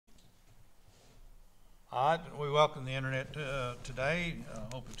All right, we welcome the internet today. I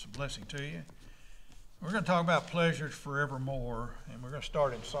hope it's a blessing to you. We're going to talk about pleasures forevermore, and we're going to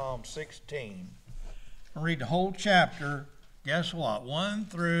start in Psalm 16. I'll read the whole chapter. Guess what? 1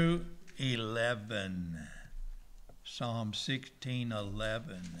 through 11. Psalm 16,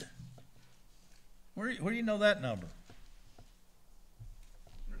 11. Where do you know that number?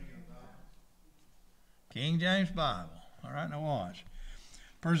 King James Bible. All right, now watch.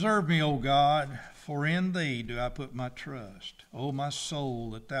 Preserve me, O God, for in thee do I put my trust. O my soul,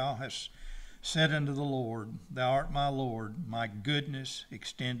 that thou hast said unto the Lord, thou art my Lord, my goodness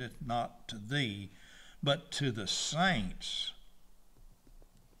extendeth not to thee, but to the saints.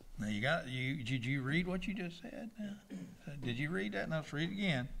 Now did you read what you just said? Did you read that? Now let's read it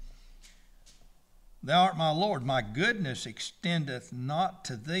again. Thou art my Lord, my goodness extendeth not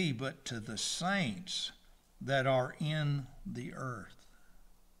to thee, but to the saints that are in the earth.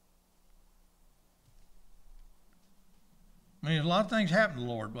 I mean, a lot of things happened to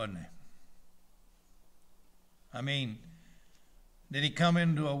the Lord, wasn't he? I mean, did he come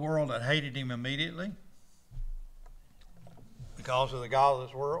into a world that hated him immediately? Because of the God of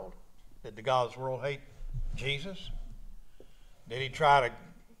this world? Did the God of this world hate Jesus? Did he try to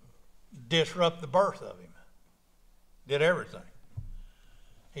disrupt the birth of him? Did everything.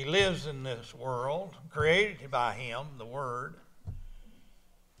 He lives in this world, created by him, the Word,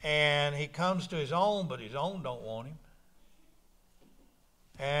 and he comes to his own, but his own don't want him.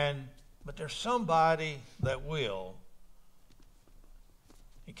 But there's somebody that will.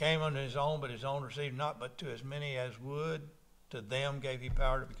 He came unto his own, but his own received not, but to as many as would, to them gave he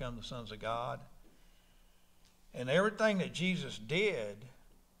power to become the sons of God. And everything that Jesus did,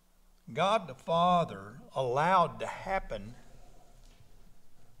 God the Father allowed to happen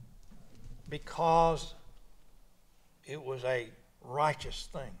because it was a righteous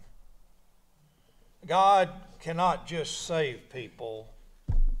thing. God cannot just save people.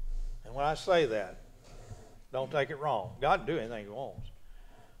 And when I say that, don't take it wrong. God can do anything he wants.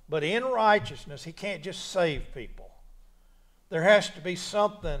 But in righteousness, he can't just save people. There has to be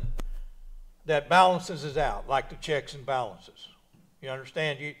something that balances it out, like the checks and balances. You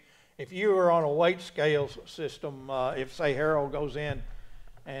understand? If you were on a weight scale system, if, say, Harold goes in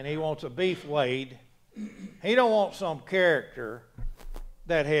and he wants a beef weighed, he don't want some character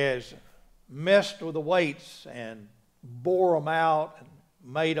that has messed with the weights and bore them out and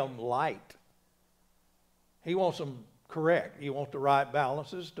made them light. He wants them correct. He wants the right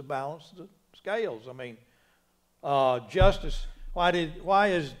balances to balance the scales. I mean, justice. Why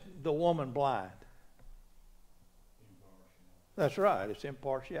is the woman blind? That's right. It's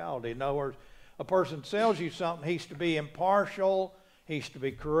impartiality. In other words, a person sells you something, he's to be impartial, he's to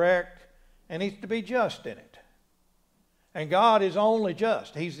be correct, and he's to be just in it. And God is only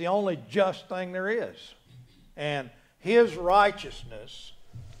just. He's the only just thing there is. And his righteousness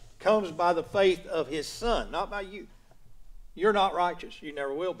comes by the faith of his Son, not by you. You're not righteous. You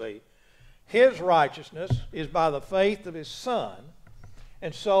never will be. His righteousness is by the faith of his Son.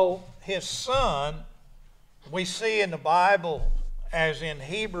 And so his Son, we see in the Bible, as in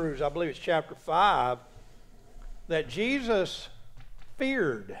Hebrews, I believe it's chapter 5, that Jesus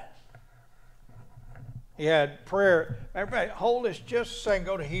feared. He had prayer. Everybody, hold this just a second.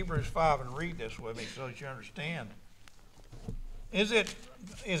 Go to Hebrews 5 and read this with me so that you understand. Is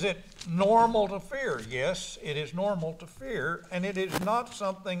it normal to fear? Yes, it is normal to fear, and it is not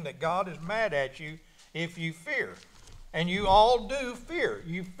something that God is mad at you if you fear. And you all do fear.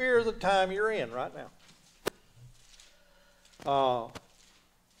 You fear the time you're in right now.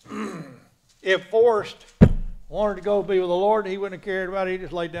 If Forrest wanted to go be with the Lord, he wouldn't have cared about it. He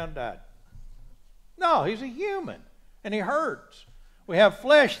just laid down and died. No, he's a human, and he hurts. We have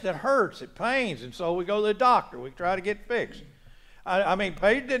flesh that hurts, it pains, and so we go to the doctor. We try to get fixed. I mean,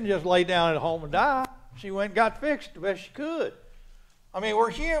 Paige didn't just lay down at home and die. She went and got fixed the best she could. I mean, we're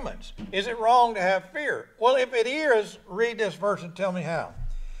humans. Is it wrong to have fear? Well, if it is, read this verse and tell me how.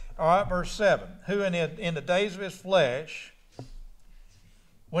 All right, verse 7. Who in the days of his flesh,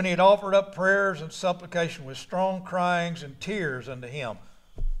 when he had offered up prayers and supplication with strong cryings and tears unto him.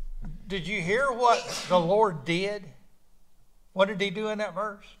 Did you hear what the Lord did? What did he do in that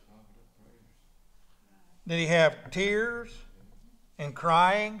verse? Did he have tears and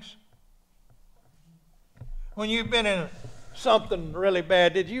cryings? When you've been in something really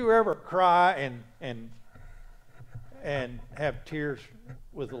bad, did you ever cry and have tears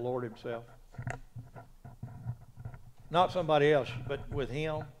with the Lord himself? Not somebody else, but with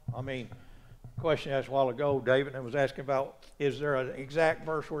him. I mean, question asked a while ago, David, and was asking about, is there an exact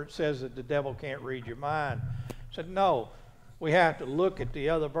verse where it says that the devil can't read your mind? I said, no. we have to look at the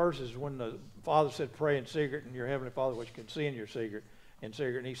other verses when the Father said, pray in secret, and your heavenly Father which can see in your secret. And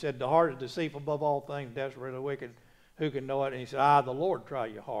he said, the heart is deceitful above all things, desperately wicked. Who can know it? And he said, the Lord try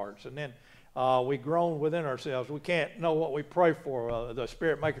your hearts. And then we groan within ourselves. We can't know what we pray for. The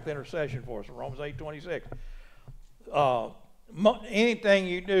Spirit maketh intercession for us. Romans 8:26. Anything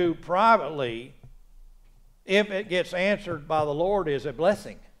you do privately, if it gets answered by the Lord, is a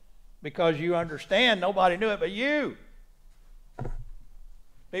blessing. Because you understand nobody knew it but you.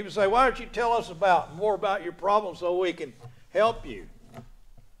 People say, why don't you tell us more about your problems so we can help you?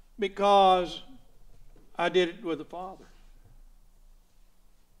 Because I did it with the Father.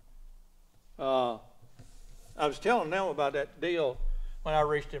 I was telling them about that deal when I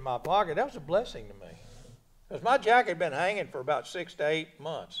reached in my pocket. That was a blessing to me. Because my jacket had been hanging for about 6 to 8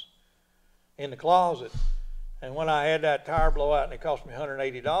 months in the closet. And when I had that tire blowout and it cost me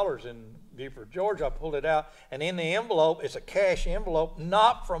 $180 in Beaufort, Georgia, I pulled it out. And in the envelope, it's a cash envelope,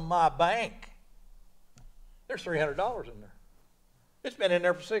 not from my bank. There's $300 in there. It's been in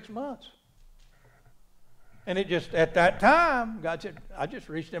there for 6 months. And it just, at that time, God said, I just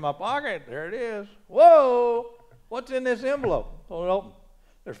reached in my pocket. There it is. Whoa! What's in this envelope? Pull it open.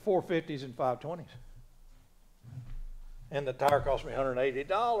 There's 450s and 520s. And the tire cost me $180.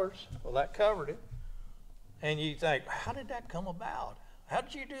 Well, that covered it. And you think, how did that come about? How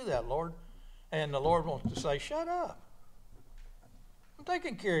did you do that, Lord? And the Lord wants to say, shut up. I'm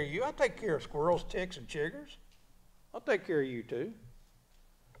taking care of you. I take care of squirrels, ticks, and chiggers. I'll take care of you too.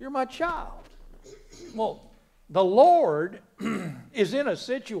 You're my child. Well, the Lord is in a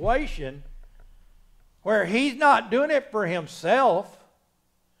situation where he's not doing it for himself.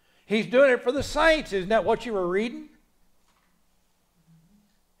 He's doing it for the saints. Isn't that what you were reading?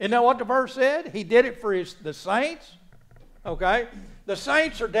 Isn't that what the verse said? He did it for the saints. Okay? The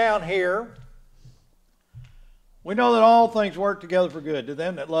saints are down here. We know that all things work together for good to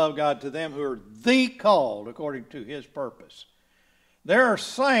them that love God, to them who are the called according to his purpose. There are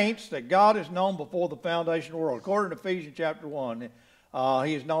saints that God has known before the foundation of the world. According to Ephesians chapter 1,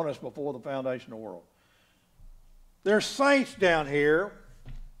 he has known us before the foundation of the world. There are saints down here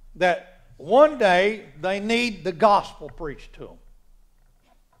that one day they need the gospel preached to them.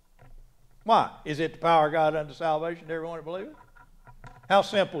 Why? Is it the power of God unto salvation to everyone that believes it? How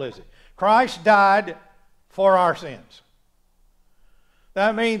simple is it? Christ died for our sins.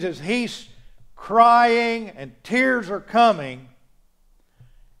 That means as he's crying and tears are coming,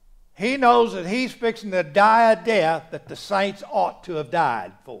 he knows that he's fixing to die a death that the saints ought to have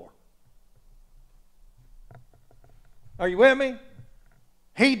died for. Are you with me?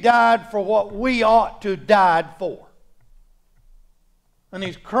 He died for what we ought to have died for. And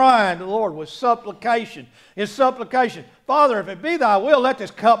he's crying to the Lord with supplication. His supplication, Father, if it be thy will, let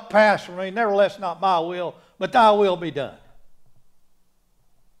this cup pass from me. Nevertheless, not my will, but thy will be done.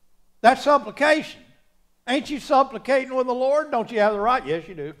 That's supplication. Ain't you supplicating with the Lord? Don't you have the right? Yes,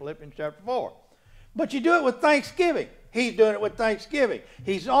 you do. Philippians chapter 4. But you do it with thanksgiving. He's doing it with thanksgiving.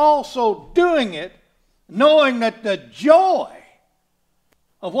 He's also doing it knowing that the joy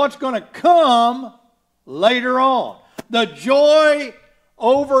of what's going to come later on, the joy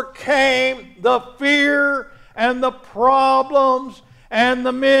overcame the fear and the problems and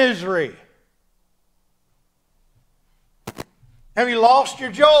the misery. Have you lost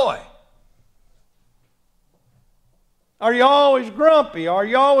your joy? Are you always grumpy? Are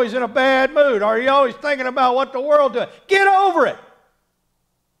you always in a bad mood? Are you always thinking about what the world does? Get over it.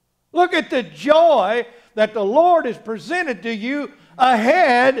 Look at the joy that the Lord has presented to you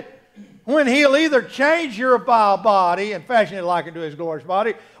ahead when he'll either change your vile body and fashion it like into his glorious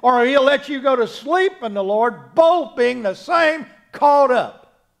body, or he'll let you go to sleep in the Lord, both being the same, caught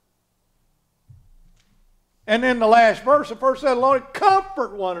up. And then the last verse of 1 Thessalonians,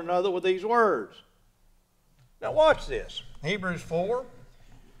 comfort one another with these words. Now watch this. Hebrews 4.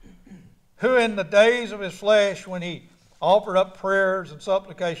 Who in the days of his flesh, when he offered up prayers and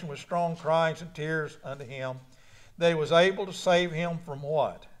supplication with strong cryings and tears unto him, that he was able to save him from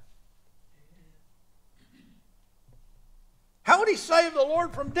what? How would he save the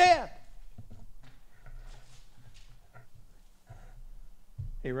Lord from death?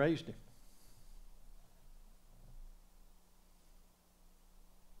 He raised him.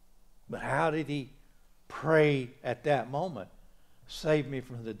 But how did he pray at that moment? Save me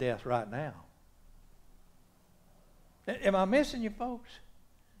from the death right now. Am I missing you, folks?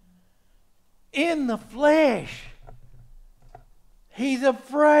 In the flesh, he's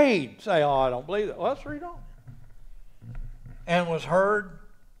afraid. Say, oh, I don't believe that. Well, let's read on. And was heard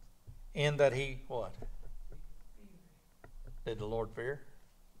in that he, what? Did the Lord fear?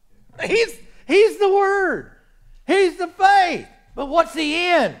 He's the Word. He's the faith. But what's the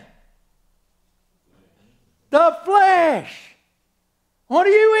end? The flesh. What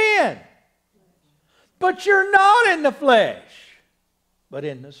are you in? But you're not in the flesh, but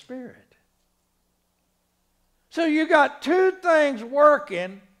in the Spirit. So you got two things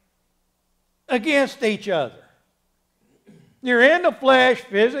working against each other. You're in the flesh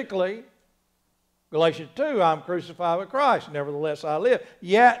physically. Galatians 2, I'm crucified with Christ. Nevertheless I live.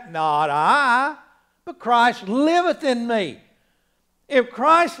 Yet not I, but Christ liveth in me. If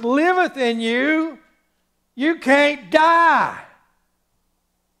Christ liveth in you, you can't die.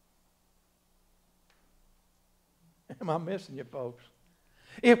 Am I missing you, folks?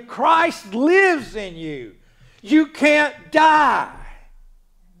 If Christ lives in you, you can't die.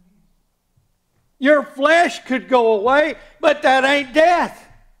 Your flesh could go away, but that ain't death.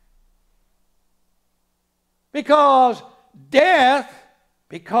 Because death,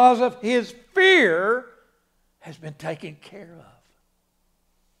 because of his fear, has been taken care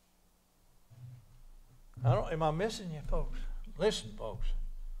of. Am I missing you, folks? Listen, folks.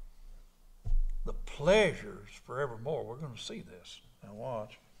 The pleasures forevermore. We're going to see this. Now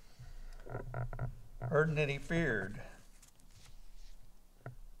watch. Heard that he feared.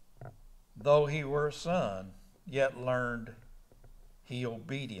 Though he were a son, yet learned he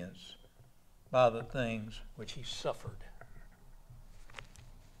obedience by the things which he suffered.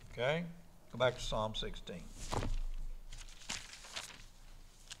 Okay? Go back to Psalm 16.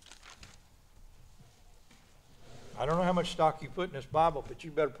 I don't know how much stock you put in this Bible, but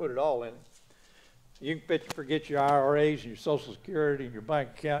you better put it all in it. You can forget your IRAs and your Social Security and your bank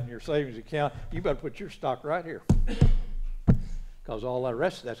account and your savings account. You better put your stock right here. Because all the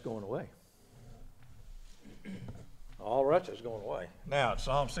rest of that's going away. All the rest is going away. Now,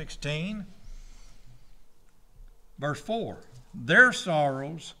 Psalm 16, verse 4. Their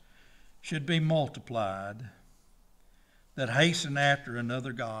sorrows should be multiplied that hasten after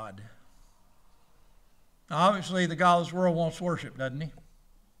another God. Now, obviously, the God of this world wants worship, doesn't he?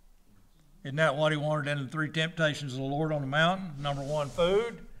 Isn't that what he wanted in the three temptations of the Lord on the mountain? Number 1,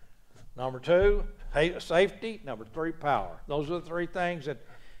 food. Number 2, safety. Number 3, power. Those are the three things that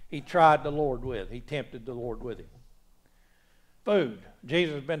he tried the Lord with. He tempted the Lord with him. Food.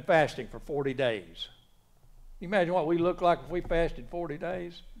 Jesus has been fasting for 40 days. You imagine what we look like if we fasted 40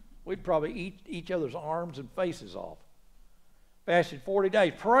 days? We'd probably eat each other's arms and faces off. Fasted 40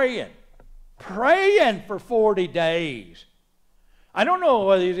 days. Praying for 40 days. I don't know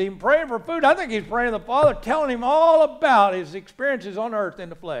whether he's even praying for food. I think he's praying to the Father, telling him all about his experiences on earth in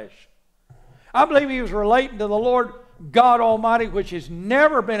the flesh. I believe he was relating to the Lord God Almighty, which has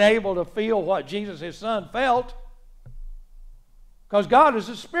never been able to feel what Jesus, his Son, felt. Because God is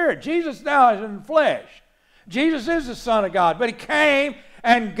a spirit. Jesus now is in the flesh. Jesus is the Son of God. But he came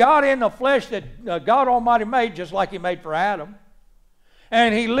and got in the flesh that God Almighty made, just like he made for Adam.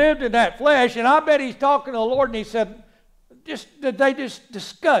 And he lived in that flesh. And I bet he's talking to the Lord and he said, they just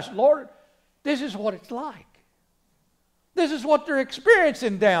discussed, Lord, this is what it's like. This is what they're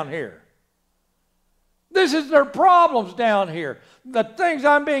experiencing down here. This is their problems down here. The things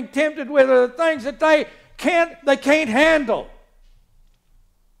I'm being tempted with are the things that they can't handle.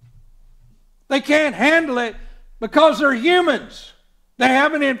 They can't handle it because they're humans. They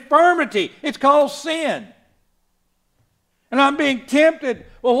have an infirmity. It's called sin. And I'm being tempted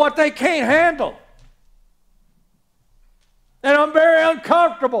with what they can't handle. And I'm very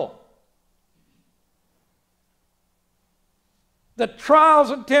uncomfortable. The trials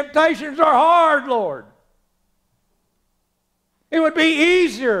and temptations are hard, Lord. It would be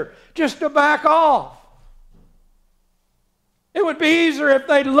easier just to back off. It would be easier if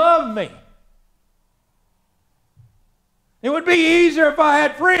they loved me. It would be easier if I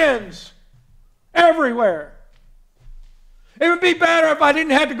had friends everywhere. It would be better if I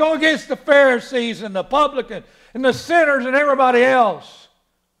didn't have to go against the Pharisees and the publicans and the sinners and everybody else.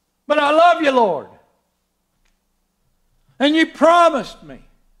 But I love you, Lord. And you promised me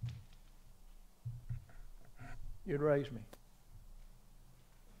you'd raise me.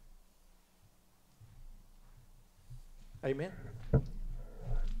 Amen.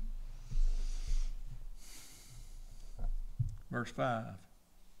 Verse 5.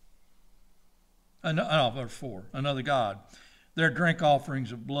 Verse 4. Another God. Their drink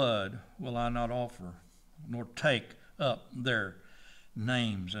offerings of blood will I not offer, nor take up their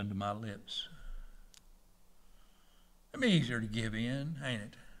names unto my lips. It'd be easier to give in, ain't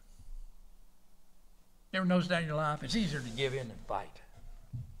it? You ever noticed that in your life? It's easier to give in than fight.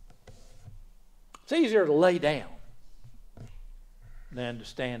 It's easier to lay down than to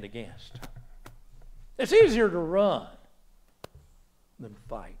stand against. It's easier to run than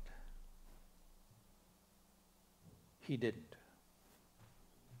fight. He didn't.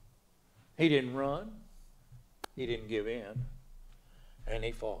 He didn't run. He didn't give in. And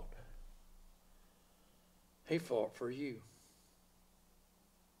he fought. He fought for you.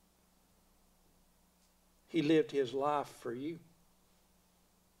 He lived his life for you.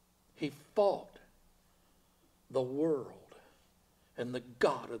 He fought the world and the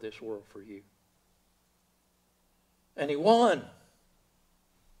God of this world for you. And he won.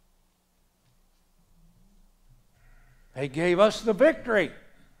 He gave us the victory.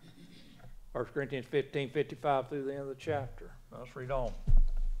 1 Corinthians 15:55 through the end of the chapter. Let's read on.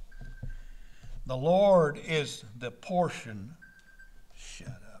 The Lord is the portion. Shut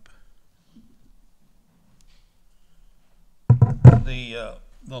up.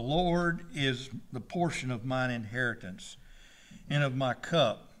 The Lord is the portion of mine inheritance, and of my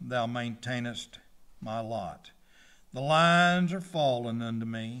cup thou maintainest my lot. The lines are fallen unto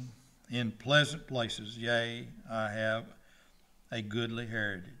me in pleasant places, yea, I have a goodly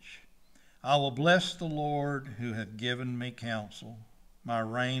heritage. I will bless the Lord who hath given me counsel. My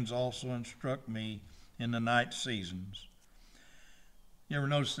reins also instruct me in the night seasons. You ever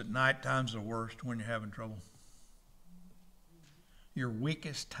notice that night time's the worst when you're having trouble? Your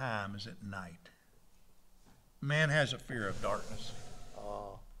weakest time is at night. Man has a fear of darkness.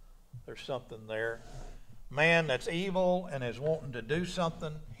 There's something there. Man that's evil and is wanting to do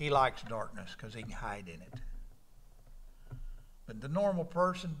something, he likes darkness because he can hide in it. But the normal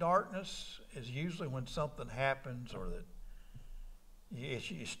person, darkness is usually when something happens or that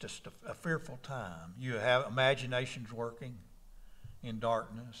it's just a fearful time. You have imaginations working in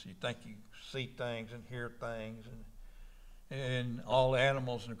darkness. You think you see things and hear things, and all the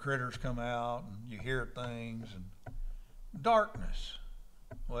animals and the critters come out and you hear things. And darkness.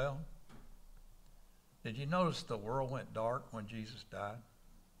 Well, did you notice the world went dark when Jesus died?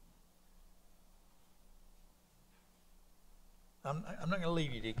 I'm not going to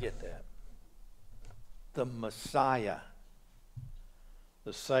leave you to get that. The Messiah,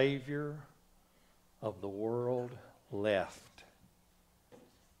 the Savior of the world, left,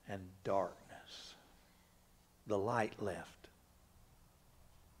 and darkness, the light left.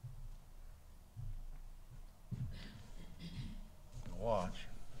 Watch.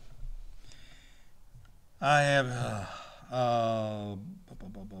 I have,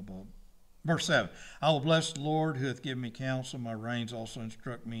 verse 7. I will bless the Lord who hath given me counsel. My reins also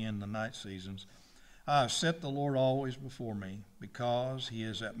instruct me in the night seasons. I have set the Lord always before me. Because he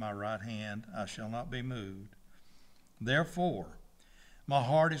is at my right hand, I shall not be moved. Therefore, my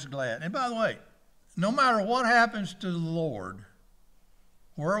heart is glad. And by the way, no matter what happens to the Lord,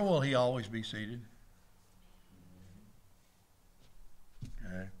 where will he always be seated?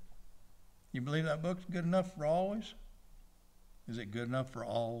 Okay. You believe that book's good enough for always? Is it good enough for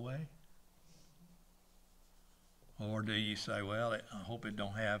always? Or do you say, well, I hope it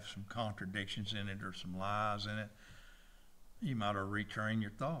don't have some contradictions in it or some lies in it? You might have retrained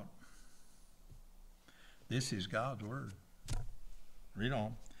your thought. This is God's word. Read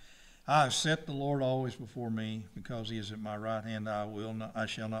on. I have set the Lord always before me, because he is at my right hand, I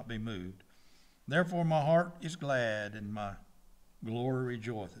shall not be moved. Therefore my heart is glad, and my glory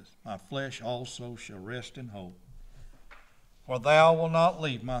rejoiceth. My flesh also shall rest in hope. For thou wilt not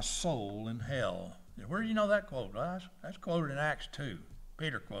leave my soul in hell. Where do you know that quote? That's quoted in Acts 2.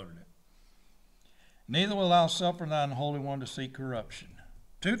 Peter quoted it. Neither will thou suffer thine Holy One to see corruption.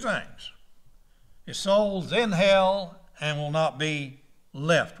 Two things. His soul's in hell and will not be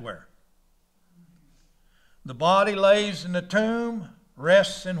left where? The body lays in the tomb,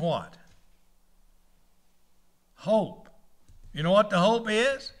 rests in what? Hope. You know what the hope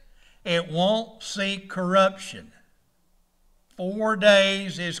is? It won't see corruption. 4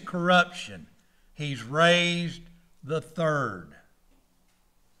 days is corruption. He's raised the third.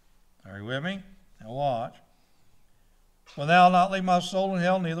 Are you with me? Now watch. For thou wilt not leave my soul in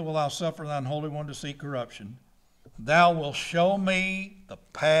hell, neither will thou suffer thine Holy One to see corruption. Thou wilt show me the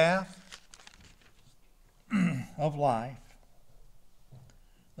path of life.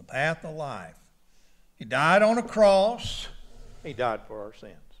 The path of life. He died on a cross. He died for our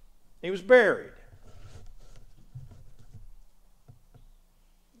sins. He was buried.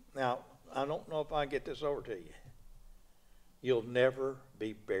 Now, I don't know if I can get this over to you. You'll never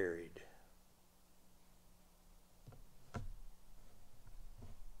be buried.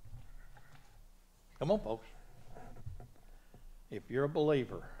 Come on, folks. If you're a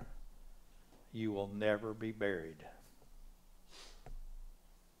believer, you will never be buried.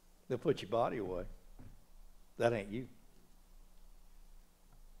 They'll put your body away. That ain't you.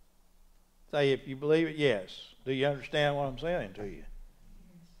 Say, if you believe it, yes. Do you understand what I'm saying to you?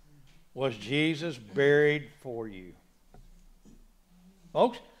 Was Jesus buried for you?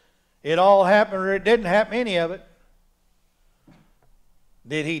 Folks, it all happened or it didn't happen, any of it.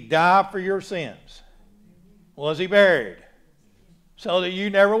 Did he die for your sins? Was he buried? So that you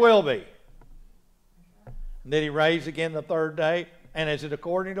never will be. Did he rise again the third day? And is it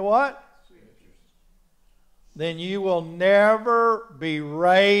according to what? Then you will never be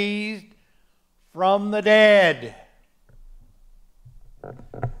raised from the dead.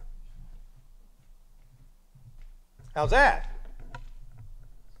 How's that?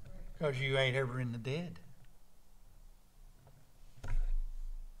 Because you ain't ever in the dead.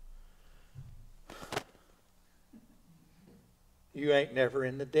 You ain't never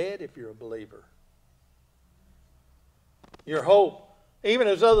in the dead if you're a believer. Your hope, even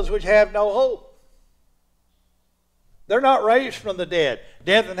as others which have no hope. They're not raised from the dead.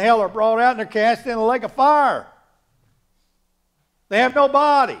 Death and hell are brought out and they're cast in a lake of fire. They have no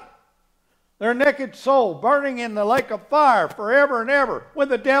body. They're a naked soul burning in the lake of fire forever and ever with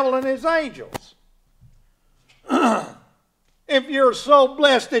the devil and his angels. If you're so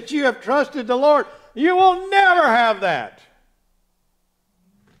blessed that you have trusted the Lord, you will never have that.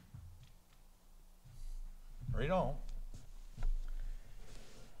 Read on.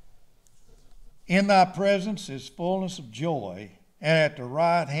 In thy presence is fullness of joy, and at the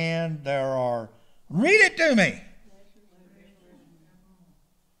right hand there are, read it to me.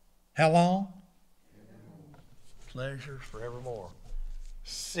 How long? Pleasures forevermore.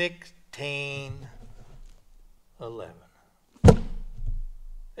 16:11.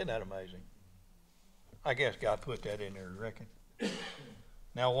 Isn't that amazing? I guess God put that in there, I reckon.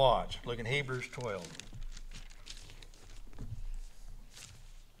 Now watch. Look in Hebrews 12.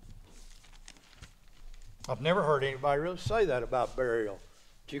 I've never heard anybody really say that about burial.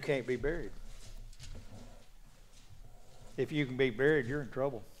 But you can't be buried. If you can be buried, you're in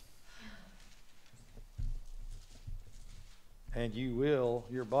trouble. And you will,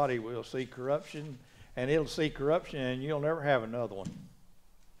 your body will see corruption, and it'll see corruption, and you'll never have another one.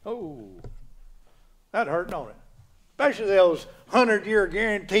 Oh, that hurt, don't it? Especially those 100-year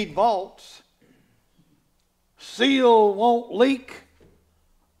guaranteed vaults. Seal won't leak.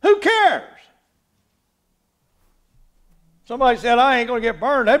 Who cares? Somebody said, I ain't going to get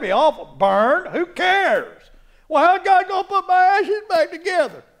burned. That'd be awful. Burned? Who cares? Well, how's God going to put my ashes back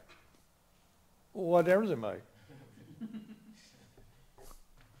together? Well, what difference does it make?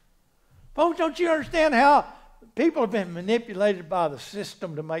 Folks, don't you understand how people have been manipulated by the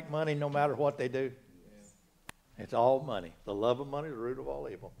system to make money no matter what they do? It's all money. The love of money is the root of all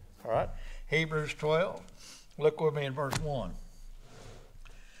evil. All right? Hebrews 12. Look with me in verse 1.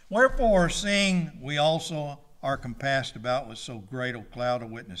 Wherefore, seeing we also are compassed about with so great a cloud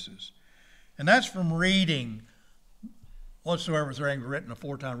of witnesses. And that's from reading whatsoever thing written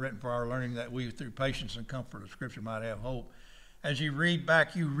aforetime written for our learning, that we through patience and comfort of Scripture might have hope. As you read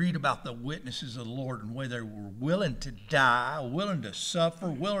back, you read about the witnesses of the Lord and where they were willing to die, willing to suffer,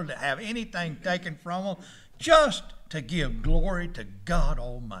 willing to have anything taken from them, just to give glory to God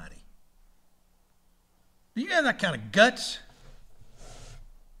Almighty. Do you have that kind of guts?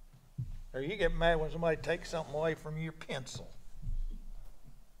 Or you get mad when somebody takes something away from your pencil.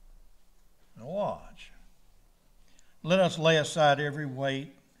 Now watch. Let us lay aside every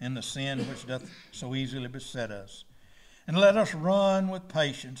weight and the sin which doth so easily beset us. And let us run with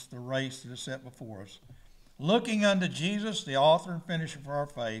patience the race that is set before us, looking unto Jesus, the author and finisher of our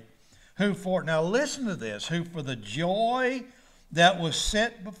faith, who for, now listen to this, who for the joy that was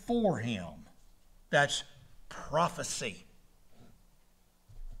set before him, that's prophecy.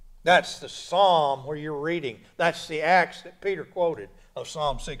 That's the psalm where you're reading. That's the Acts that Peter quoted of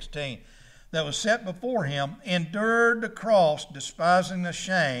Psalm 16. That was set before him, endured the cross, despising the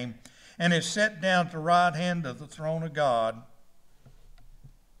shame, and is set down at the right hand of the throne of God.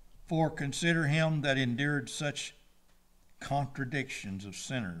 For consider him that endured such contradictions of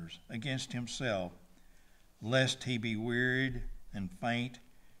sinners against himself, lest he be wearied and faint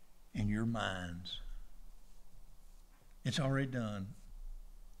in your minds. It's already done.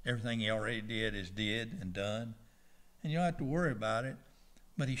 Everything he already did is did and done. And you don't have to worry about it.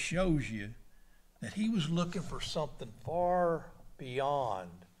 But he shows you that he was looking for something far beyond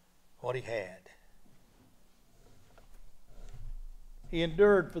what he had. He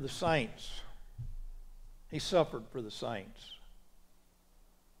endured for the saints. He suffered for the saints.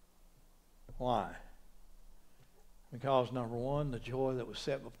 Why? Because, number one, the joy that was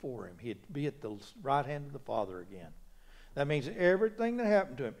set before him. He'd be at the right hand of the Father again. That means everything that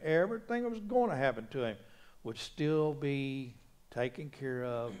happened to him, everything that was going to happen to him, would still be taken care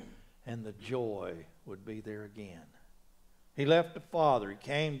of, and the joy would be there again. He left the Father. He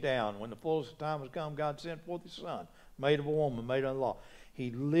came down. When the fullness of time was come, God sent forth his Son, made of a woman, made of the law. He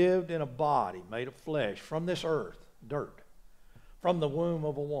lived in a body made of flesh from this earth, dirt, from the womb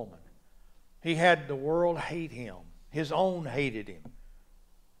of a woman. He had the world hate him. His own hated him.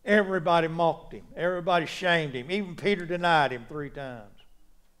 Everybody mocked him. Everybody shamed him. Even Peter denied him 3 times.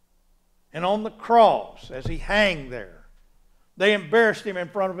 And on the cross, as he hung there, they embarrassed him in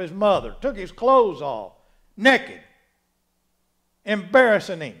front of his mother, took his clothes off, naked,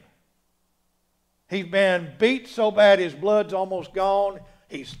 embarrassing him. He's been beat so bad his blood's almost gone.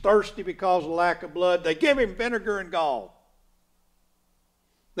 He's thirsty because of lack of blood. They give him vinegar and gall.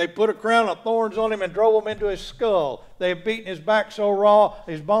 They put a crown of thorns on him and drove him into his skull. They had beaten his back so raw,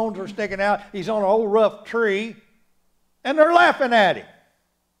 his bones were sticking out. He's on an old rough tree, and they're laughing at him.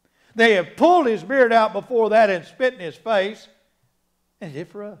 They have pulled his beard out before that and spit in his face, and did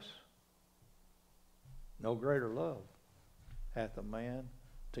for us. No greater love hath a man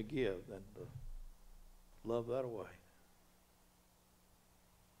to give than to love that away.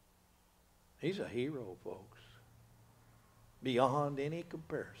 He's a hero, folks. Beyond any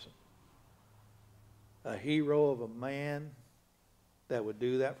comparison. A hero of a man that would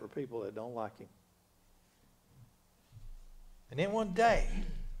do that for people that don't like him. And then one day,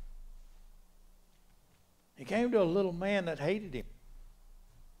 he came to a little man that hated him,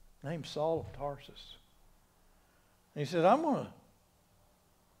 named Saul of Tarsus. And he said, I'm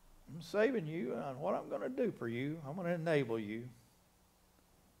saving you, and what I'm going to do for you, I'm going to enable you.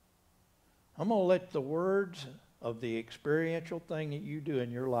 I'm going to let the words of the experiential thing that you do in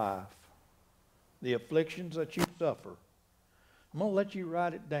your life, the afflictions that you suffer, I'm going to let you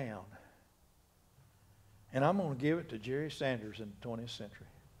write it down. And I'm going to give it to Jerry Sanders in the 20th century.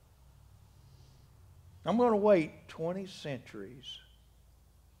 I'm going to wait 20 centuries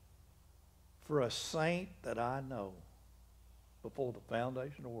for a saint that I know before the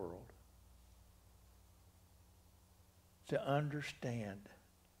foundation of the world to understand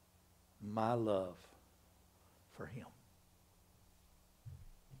my love for him.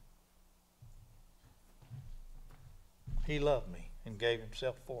 He loved me and gave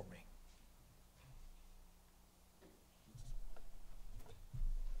himself for me.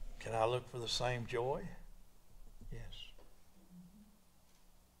 Can I look for the same joy? Yes.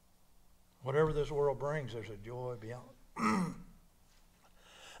 Whatever this world brings, there's a joy beyond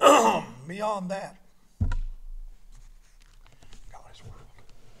beyond that. God's world.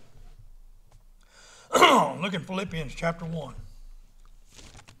 Look in Philippians chapter 1.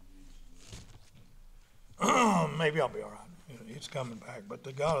 Maybe I'll be all right. It's coming back, but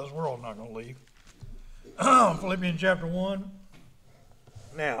the God of this world is not going to leave. Philippians chapter 1.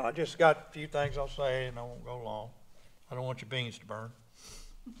 Now, I just got a few things I'll say, and I won't go long. I don't want your beans to burn.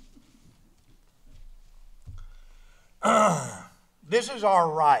 This is our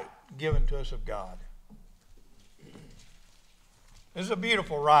right given to us of God. This is a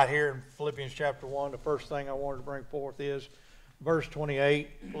beautiful right here in Philippians chapter 1. The first thing I wanted to bring forth is verse 28,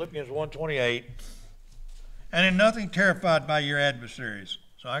 Philippians 1:28. And in nothing terrified by your adversaries.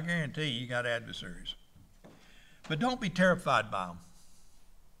 So I guarantee you got adversaries. But don't be terrified by them.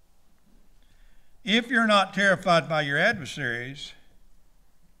 If you're not terrified by your adversaries,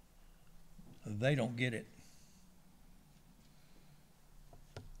 they don't get it.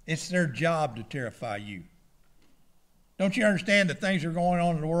 It's their job to terrify you. Don't you understand that things are going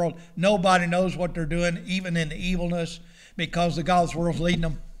on in the world? Nobody knows what they're doing, even in the evilness, because the God of this world is leading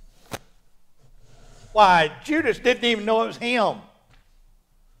them. Why, Judas didn't even know it was him.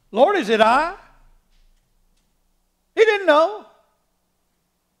 Lord, is it I? He didn't know.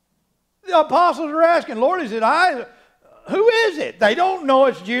 The apostles are asking, Lord, is it I? Who is it? They don't know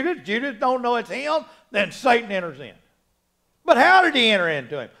it's Judas. Judas don't know it's him. Then Satan enters in. But how did he enter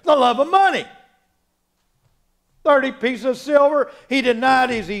into him? The love of money. 30 pieces of silver. He denied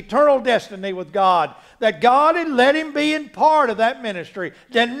his eternal destiny with God. That God had let him be in part of that ministry.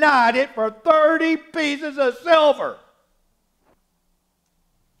 Denied it for 30 pieces of silver.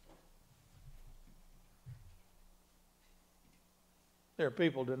 There are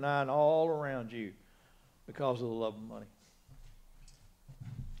people denying all around you because of the love of money.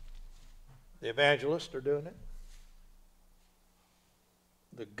 The evangelists are doing it.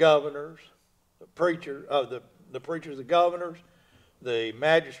 The governors, the preachers, the governors, the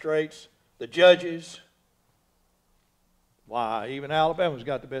magistrates, the judges. Why, even Alabama's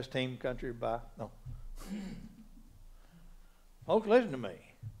got the best team in the country by. No. Folks, listen to me.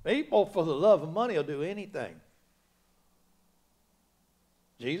 People for the love of money will do anything.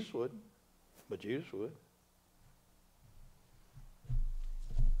 Jesus wouldn't, but Judas would.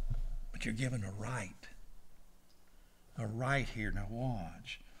 But you're given a right. A right here. Now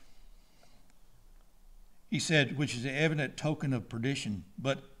watch. He said, which is the evident token of perdition,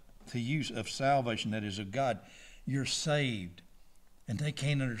 but to use of salvation, that is of God. You're saved. And they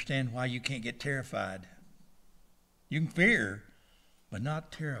can't understand why you can't get terrified. You can fear, but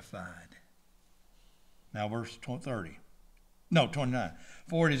not terrified. Now verse 29.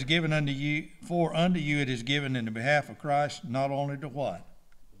 For it is given unto you, it is given in the behalf of Christ, not only to what?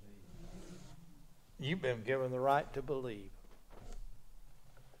 You've been given the right to believe.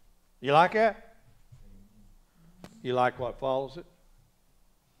 You like that? You like what follows it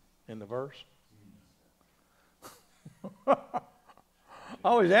in the verse? I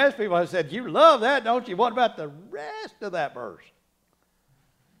always ask people, I said, you love that, don't you? What about the rest of that verse?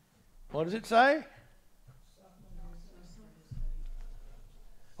 What does it say?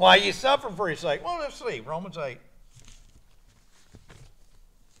 Why you suffering for his sake? Well, let's see. Romans 8.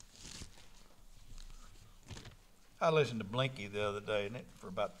 I listened to Blinky the other day, for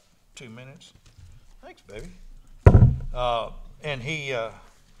about 2 minutes. Thanks, baby. And he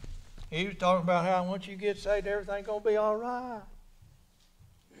was talking about how once you get saved, everything's going to be all right.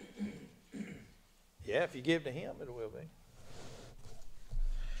 Yeah, if you give to him, it will be.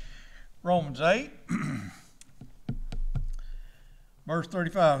 Romans 8, verse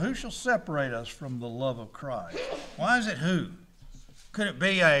 35. Who shall separate us from the love of Christ? Why is it who? Could it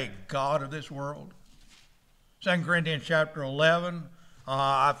be a god of this world? 2 Corinthians chapter 11.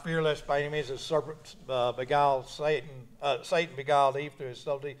 I fear lest by any means the serpent beguiled Satan. Satan beguiled Eve through his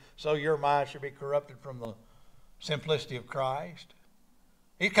subtlety, so your mind should be corrupted from the simplicity of Christ.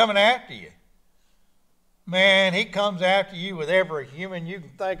 He's coming after you. Man, he comes after you with every human you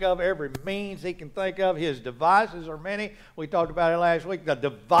can think of, every means he can think of. His devices are many. We talked about it last week, the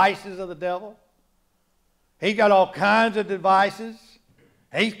devices of the devil. He's got all kinds of devices.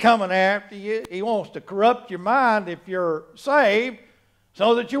 He's coming after you. He wants to corrupt your mind if you're saved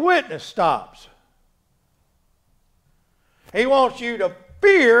so that your witness stops. He wants you to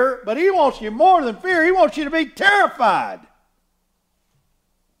fear, but he wants you more than fear. He wants you to be terrified.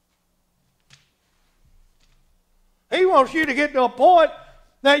 He wants you to get to a point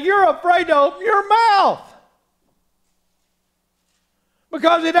that you're afraid to open your mouth.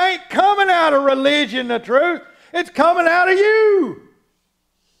 Because it ain't coming out of religion, the truth. It's coming out of you.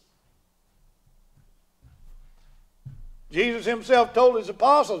 Jesus himself told his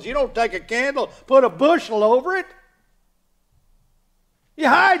apostles, you don't take a candle, put a bushel over it. You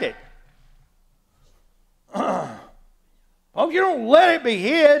hide it. Folks, you don't let it be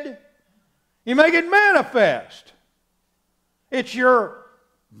hid. You make it manifest. It's your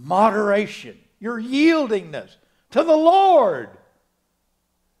moderation, your yieldingness to the Lord.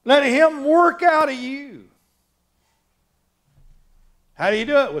 Let him work out of you. How do you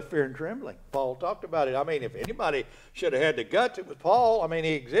do it? With fear and trembling. Paul talked about it. I mean, if anybody should have had the guts, it was Paul. I mean,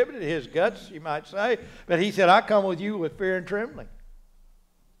 he exhibited his guts, you might say. But he said, I come with you with fear and trembling.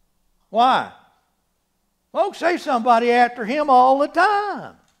 Why? Folks, there's somebody after him all the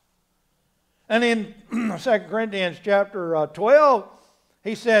time. And in 2 Corinthians chapter 12,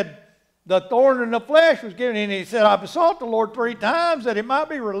 he said, the thorn in the flesh was given. And he said, I besought the Lord 3 times that it might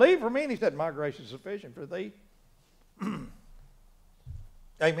be relieved from me. And he said, my grace is sufficient for thee.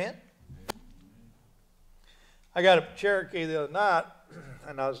 Amen. I got a Cherokee the other night,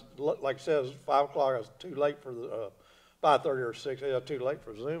 and I was, like I said, it was 5 o'clock. I was too late for the 5:30 or 6. I was too late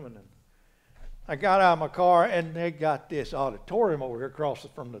for Zooming. And I got out of my car, and they got this auditorium over here across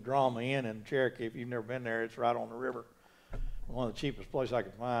from the Drama Inn in Cherokee. If you've never been there, it's right on the river. One of the cheapest places I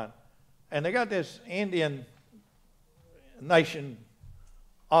could find. And they got this Indian Nation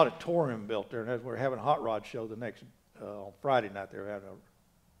auditorium built there, and we're having a hot rod show the next on Friday night. They were having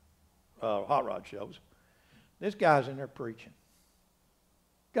hot rod shows. This guy's in there preaching.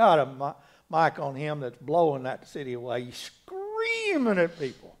 Got a mic on him that's blowing that city away. He's screaming at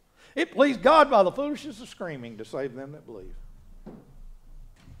people. It pleased God by the foolishness of screaming to save them that believe.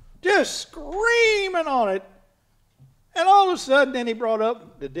 Just screaming on it. And all of a sudden, then he brought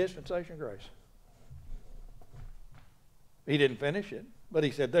up the dispensation of grace. He didn't finish it, but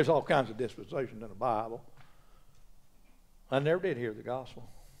he said there's all kinds of dispensations in the Bible. I never did hear the gospel.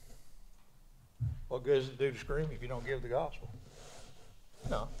 What good does it do to scream if you don't give the gospel?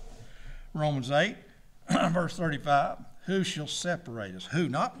 No. Romans 8, verse 35. Who shall separate us? Who,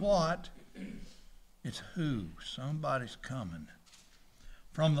 not what. It's who. Somebody's coming.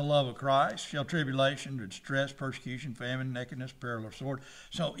 From the love of Christ, shall tribulation, distress, persecution, famine, nakedness, peril of sword.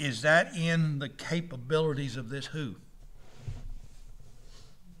 So is that in the capabilities of this who?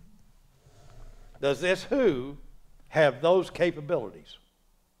 Does this who have those capabilities?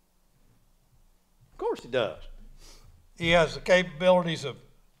 Of course he does. He has the capabilities of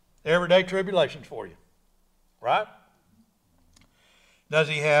everyday tribulations for you. Right? Does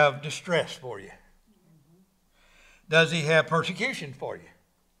he have distress for you? Does he have persecution for you?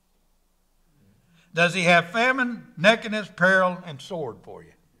 Does he have famine, nakedness, peril, and sword for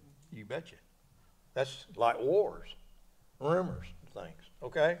you? You betcha. That's like wars, rumors, things.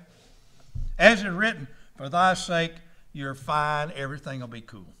 Okay? As is written, for thy sake, you're fine. Everything will be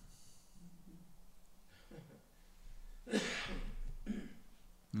cool.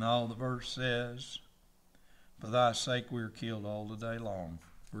 No, the verse says, for thy sake we are killed all the day long.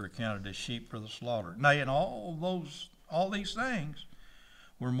 We're accounted as sheep for the slaughter. Nay, in all these things,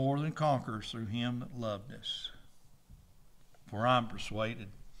 we're more than conquerors through him that loved us. For I'm persuaded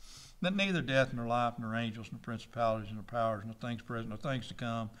that neither death nor life, nor angels, nor principalities, nor powers, nor things present, nor things to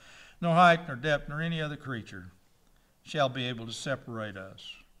come, nor height, nor depth, nor any other creature shall be able to separate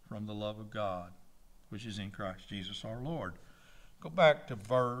us from the love of God, which is in Christ Jesus our Lord. Go back to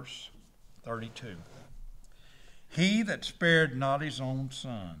verse 32. He that spared not his own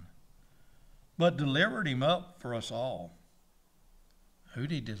son, but delivered him up for us all. Who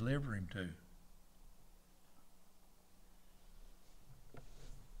did he deliver him to?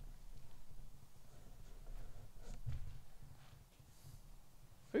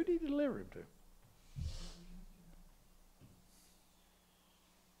 Who did he deliver him to?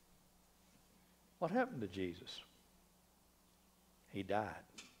 What happened to Jesus? He died.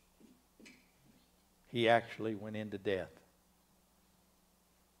 He actually went into death.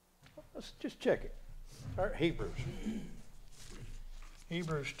 Let's just check it. All right, Hebrews.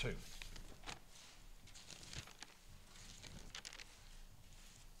 Hebrews 2.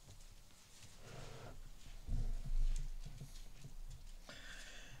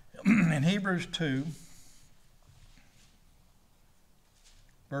 In Hebrews 2,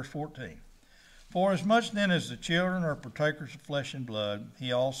 verse 14. For as much then as the children are partakers of flesh and blood,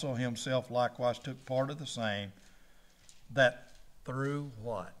 he also himself likewise took part of the same, that through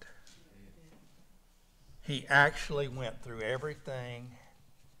what? He actually went through everything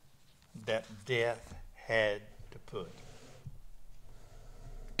that death had to put.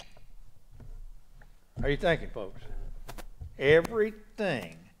 Are you thinking, folks?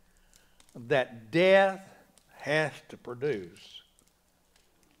 Everything that death has to produce.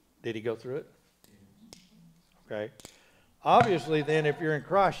 Did he go through it? Okay. Obviously, then, if you're in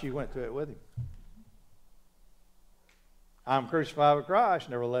Christ, you went through it with him. I'm crucified with Christ,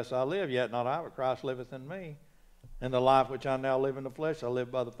 nevertheless I live, yet not I, but Christ liveth in me. And the life which I now live in the flesh, I live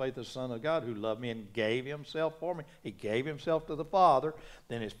by the faith of the Son of God, who loved me and gave himself for me. He gave himself to the Father.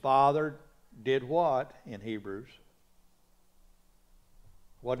 Then his Father did what in Hebrews?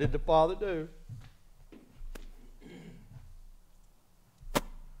 What did the Father do?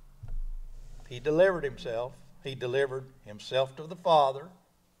 He delivered himself. He delivered himself to the Father,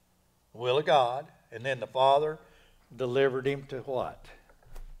 the will of God, and then the Father delivered him to what?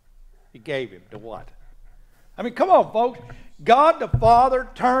 He gave him to what? I mean, come on, folks. God the Father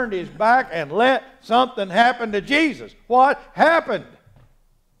turned his back and let something happen to Jesus. What happened?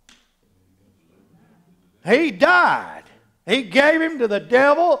 He died. He gave him to the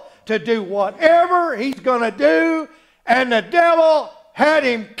devil to do whatever he's going to do, and the devil had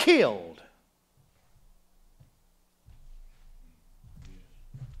him killed.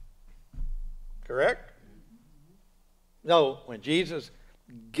 Correct? No, when Jesus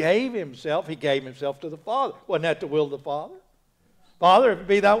gave himself, he gave himself to the Father. Wasn't that the will of the Father? Father, if it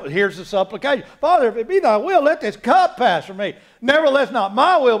be thy, here's the supplication. Father, if it be thy will, let this cup pass from me. Nevertheless, not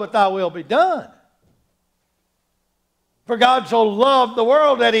my will, but thy will be done. For God so loved the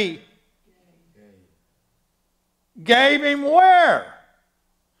world that he gave him where?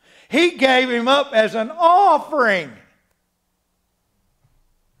 He gave him up as an offering.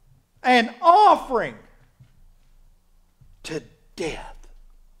 An offering to death.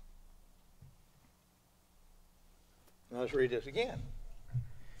 Now let's read this again.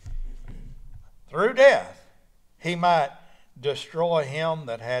 Through death, he might destroy him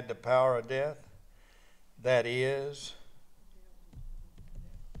that had the power of death, that is,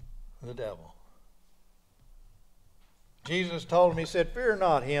 the devil. Jesus told him, he said, fear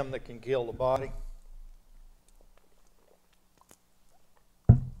not him that can kill the body.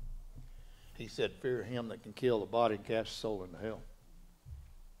 He said, fear him that can kill the body and cast the soul into hell.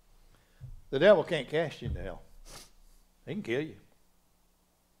 The devil can't cast you into hell. He can kill you.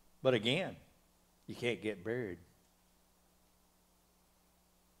 But again, you can't get buried.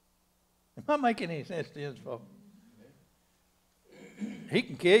 Am I making any sense to you, folks? He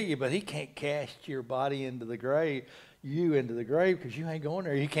can kill you, but he can't cast your body into the grave, you into the grave, because you ain't going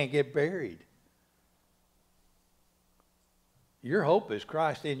there. You can't get buried. Your hope is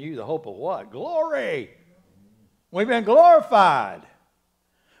Christ in you, the hope of what? Glory. We've been glorified.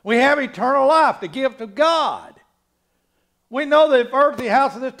 We have eternal life, the gift of God. We know that if earthly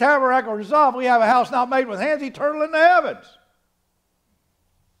house of this tabernacle is dissolved, we have a house not made with hands, eternal in the heavens.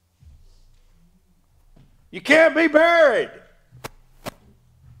 You can't be buried.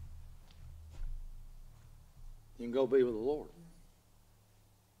 You can go be with the Lord.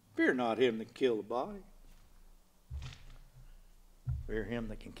 Fear not him that can kill the body. Fear him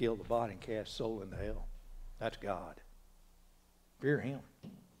that can kill the body and cast soul into hell. That's God. Fear him,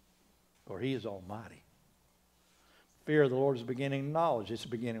 for he is almighty. Fear of the Lord is the beginning of knowledge. It's the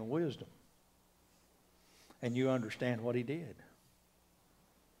beginning of wisdom. And you understand what he did.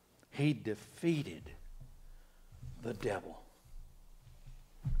 He defeated the devil.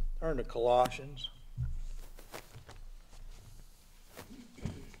 Turn to Colossians.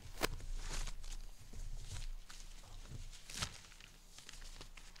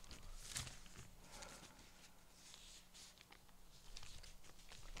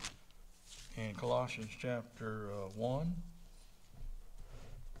 In Colossians chapter 1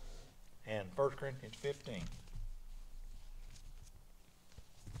 and 1 Corinthians 15. Is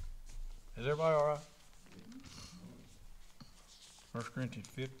everybody all right? 1 Corinthians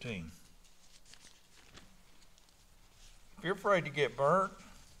 15. If you're afraid to get burnt,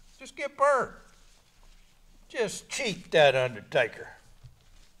 just get burnt. Just cheat that undertaker.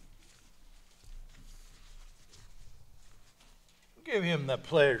 Give him the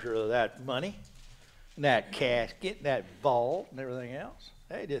pleasure of that money, and that casket, and that vault, and everything else.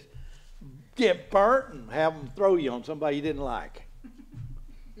 Hey, just get burnt and have them throw you on somebody you didn't like.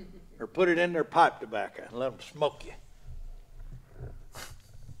 Or put it in their pipe tobacco and let them smoke you.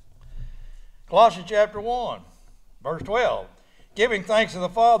 Colossians chapter 1, verse 12. Giving thanks to the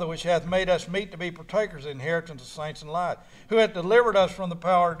Father, which hath made us meet to be partakers of the inheritance of saints in light, who hath delivered us from the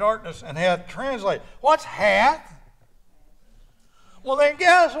power of darkness, and hath translated. What's hath? Well, then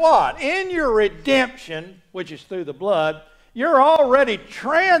guess what? In your redemption, which is through the blood, you're already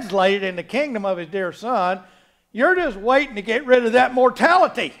translated in the kingdom of his dear Son. You're just waiting to get rid of that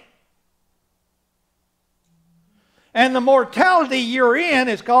mortality. And the mortality you're in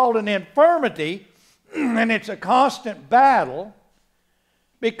is called an infirmity, and it's a constant battle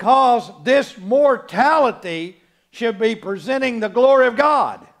because this mortality should be presenting the glory of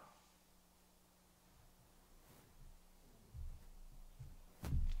God.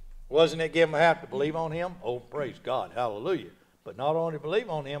 Wasn't it given half to believe on him? Oh, praise God, hallelujah. But not only believe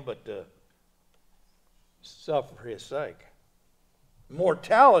on him, but to suffer for his sake.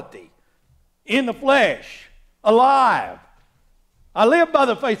 Mortality in the flesh, alive. I live by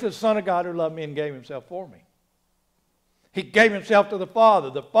the faith of the Son of God who loved me and gave himself for me. He gave himself to the Father.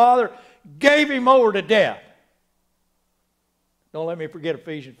 The Father gave him over to death. Don't let me forget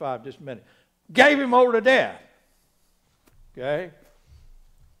Ephesians 5 just a minute. Gave him over to death. Okay?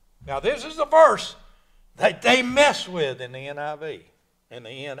 Now this is the verse that they mess with in the NIV and the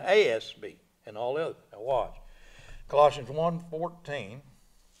NASB and all the others. Now watch. Colossians 1:14.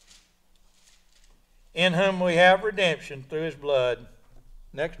 In whom we have redemption through his blood.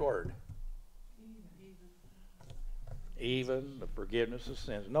 Next word. Even the forgiveness of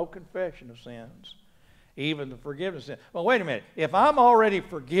sins. No confession of sins. Even the forgiveness of sins. Well, wait a minute. If I'm already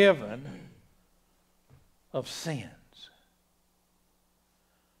forgiven of sins,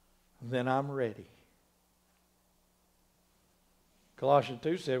 then I'm ready. Colossians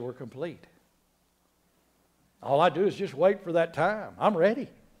 2 said we're complete. All I do is just wait for that time. I'm ready.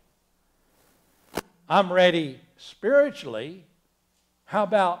 I'm ready spiritually. How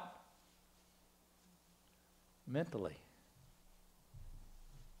about mentally?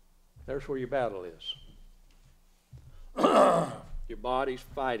 There's where your battle is. Your body's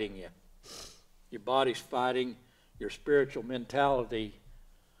fighting you. Your body's fighting your spiritual mentality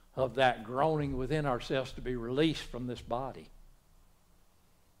of that groaning within ourselves to be released from this body.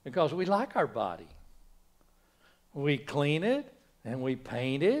 Because we like our body. We clean it, and we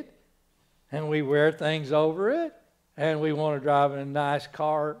paint it, and we wear things over it, and we want to drive in a nice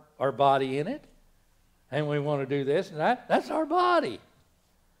car, our body in it, and we want to do this and that. That's our body.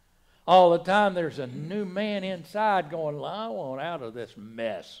 All the time there's a new man inside going, I want out of this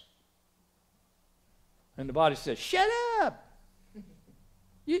mess. And the body says, shut up.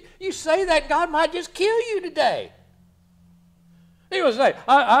 You say that, God might just kill you today. He would say,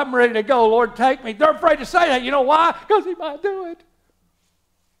 I'm ready to go, Lord, take me. They're afraid to say that. You know why? Because he might do it.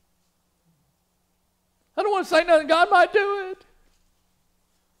 I don't want to say nothing. God might do it.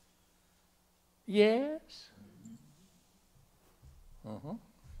 Yes.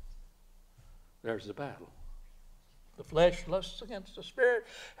 There's the battle. The flesh lusts against the spirit,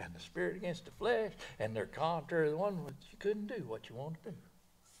 and the spirit against the flesh, and they're contrary to the one which you couldn't do what you want to do.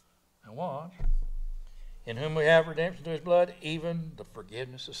 Now watch. In whom we have redemption through his blood, even the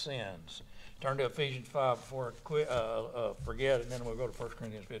forgiveness of sins. Turn to Ephesians 5 before I forget, and then we'll go to 1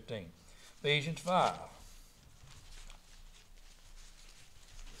 Corinthians 15. Ephesians 5.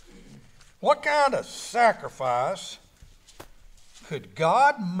 What kind of sacrifice could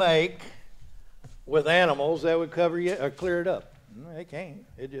God make with animals that would cover you or clear it up? They can't.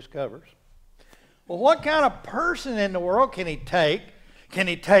 It just covers. Well, what kind of person in the world can he take? Can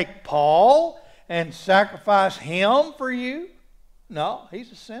he take Paul and sacrifice him for you? No,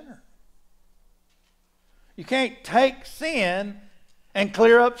 he's a sinner. You can't take sin and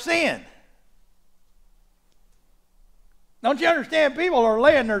clear up sin. Don't you understand? People are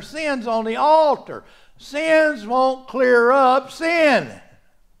laying their sins on the altar. Sins won't clear up sin.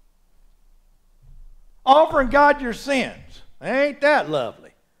 Offering God your sins. Ain't that lovely?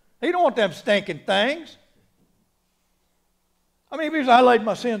 He don't want them stinking things. I mean, because I laid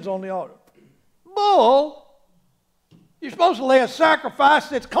my sins on the altar. Bull. You're supposed to lay a sacrifice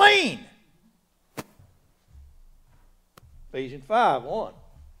that's clean. Ephesians 5:1.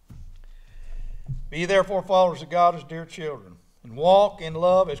 Be therefore followers of God as dear children, and walk in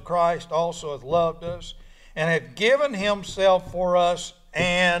love as Christ also hath loved us, and hath given himself for us,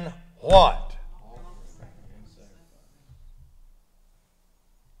 and what?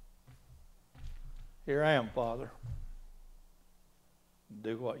 Here I am, Father.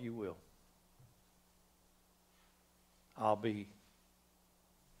 Do what you will. I'll be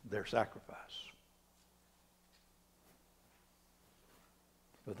their sacrifice.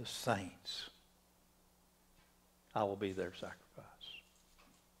 For the saints, I will be their sacrifice.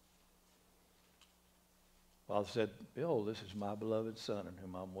 Father said, behold, this is my beloved Son in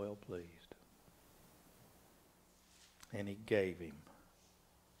whom I'm well pleased. And he gave him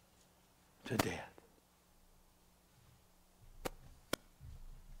to death.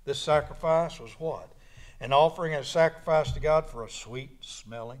 This sacrifice was what? An offering and a sacrifice to God for a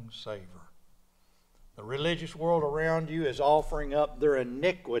sweet-smelling savor. The religious world around you is offering up their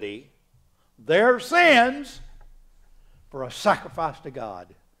iniquity, their sins, for a sacrifice to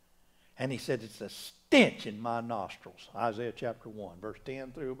God. And he said, it's a stench in my nostrils. Isaiah chapter 1, verse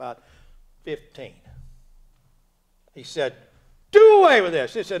 10 through about 15. He said, do away with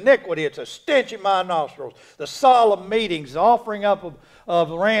this. It's iniquity. It's a stench in my nostrils. The solemn meetings, the offering up of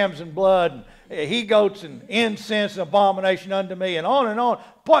rams and blood, and he-goats and incense and abomination unto me, and on and on.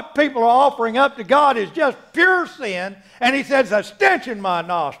 What people are offering up to God is just pure sin. And he said, it's a stench in my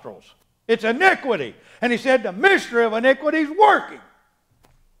nostrils. It's iniquity. And he said, the mystery of iniquity is working.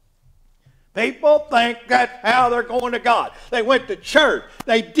 People think that's how they're going to God. They went to church.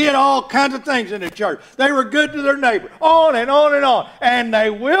 They did all kinds of things in the church. They were good to their neighbor. On and on and on. And they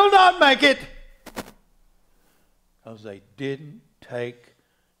will not make it because they didn't take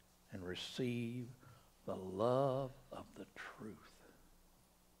and receive the love of the truth.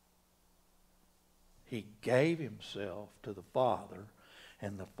 He gave himself to the Father,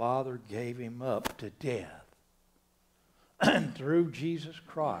 and the Father gave him up to death. And through Jesus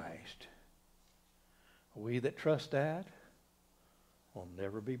Christ, we that trust that will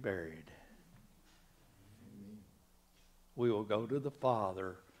never be buried. We will go to the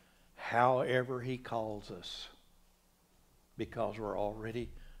Father however he calls us, because we're already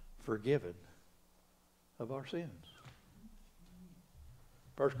forgiven of our sins.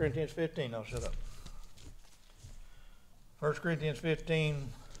 1 Corinthians 15, I'll shut up. 1 Corinthians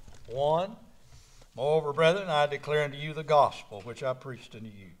 15:1. Moreover, brethren, I declare unto you the gospel which I preached unto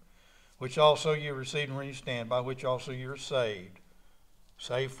you, which also you received where you stand, by which also you are saved.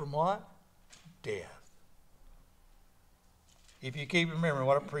 Saved from what? Death. If you keep remembering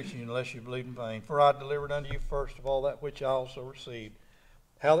what I'm preaching, unless you believe in vain. For I delivered unto you first of all that which I also received,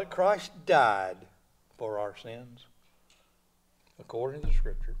 how that Christ died for our sins, according to the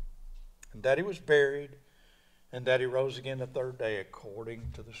Scripture, and that he was buried, and that he rose again the third day,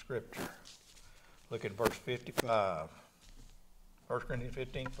 according to the Scripture. Look at verse 55. 1 Corinthians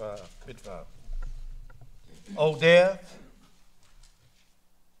 55. O death.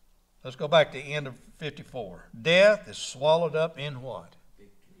 Let's go back to the end of 54. Death is swallowed up in what?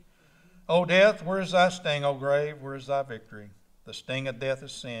 O death, where is thy sting? O grave, where is thy victory? The sting of death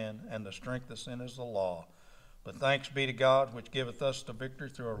is sin, and the strength of sin is the law. But thanks be to God, which giveth us the victory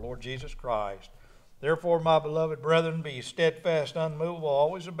through our Lord Jesus Christ. Therefore, my beloved brethren, be ye steadfast, unmovable,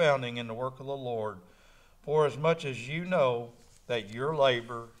 always abounding in the work of the Lord. For as much as you know that your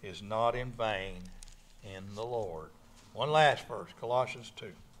labor is not in vain in the Lord. One last verse, Colossians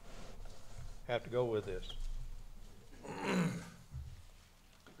 2. Have to go with this.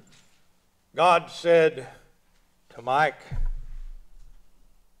 God said to Mike,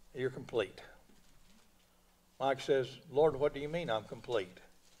 "You're complete." Mike says, "Lord, what do you mean I'm complete?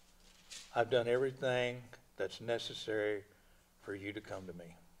 I've done everything that's necessary for you to come to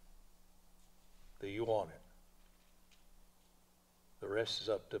me. Do you want it?" The rest is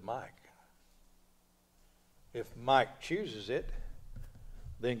up to Mike. If Mike chooses it,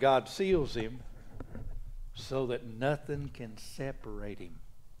 then God seals him so that nothing can separate him.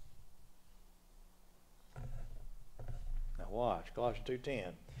 Now watch, Colossians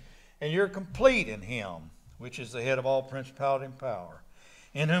 2:10. "And you're complete in him, which is the head of all principality and power,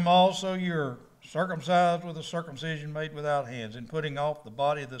 in whom also you're circumcised with a circumcision made without hands, in putting off the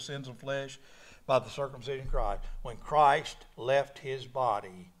body of the sins of flesh by the circumcision of Christ." When Christ left his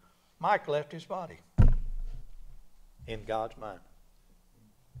body, Mike left his body in God's mind.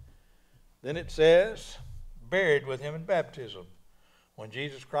 Then it says, buried with him in baptism. When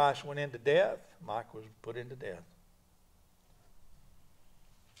Jesus Christ went into death, Mike was put into death.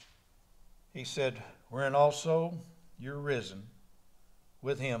 He said, "Wherein also you're risen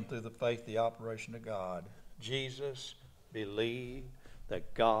with him through the faith, the operation of God." Jesus believed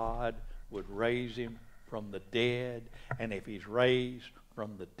that God would raise him from the dead. And if he's raised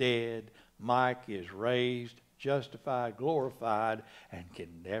from the dead, Mike is raised, justified, glorified, and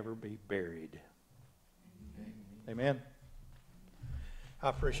can never be buried. Amen. I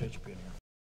appreciate you being here.